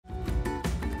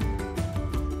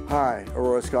Hi,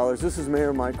 Aurora Scholars. This is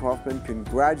Mayor Mike Hoffman.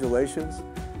 Congratulations.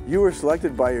 You were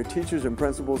selected by your teachers and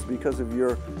principals because of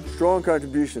your strong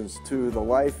contributions to the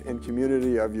life and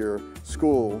community of your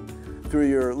school through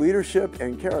your leadership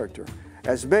and character.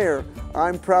 As mayor,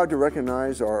 I'm proud to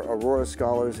recognize our Aurora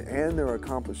Scholars and their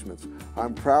accomplishments.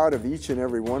 I'm proud of each and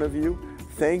every one of you.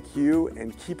 Thank you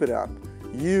and keep it up.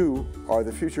 You are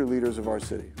the future leaders of our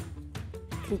city.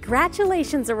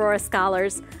 Congratulations, Aurora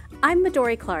Scholars. I'm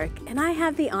Midori Clark, and I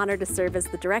have the honor to serve as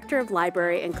the Director of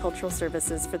Library and Cultural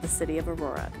Services for the City of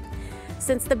Aurora.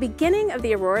 Since the beginning of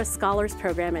the Aurora Scholars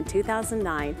Program in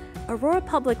 2009, Aurora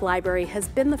Public Library has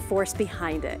been the force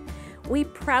behind it. We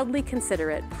proudly consider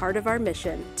it part of our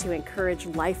mission to encourage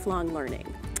lifelong learning.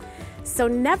 So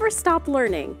never stop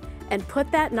learning and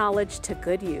put that knowledge to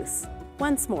good use.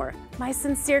 Once more, my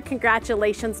sincere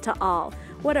congratulations to all.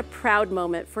 What a proud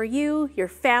moment for you, your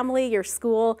family, your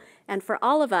school, and for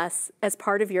all of us as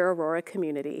part of your Aurora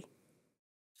community.